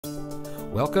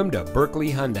Welcome to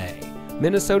Buerkle Hyundai,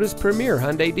 Minnesota's premier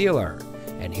Hyundai dealer.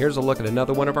 And here's a look at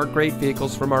another one of our great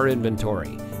vehicles from our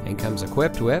inventory, and comes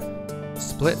equipped with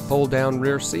split fold-down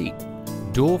rear seat,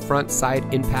 dual front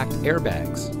side impact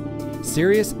airbags,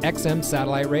 Sirius XM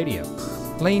satellite radio,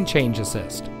 lane change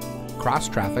assist, cross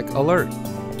traffic alert,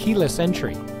 keyless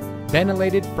entry,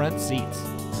 ventilated front seats,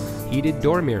 heated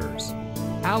door mirrors,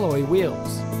 alloy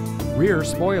wheels, rear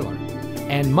spoiler,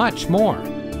 and much more.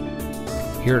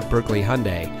 Here at Buerkle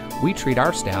Hyundai, we treat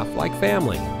our staff like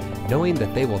family, knowing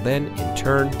that they will then in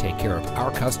turn take care of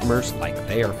our customers like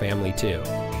they are family too.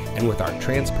 And with our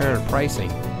transparent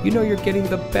pricing, you know you're getting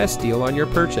the best deal on your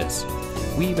purchase.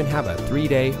 We even have a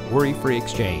 3-day worry-free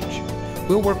exchange.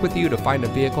 We'll work with you to find a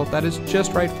vehicle that is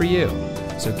just right for you.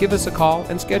 So give us a call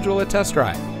and schedule a test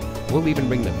drive. We'll even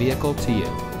bring the vehicle to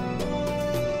you.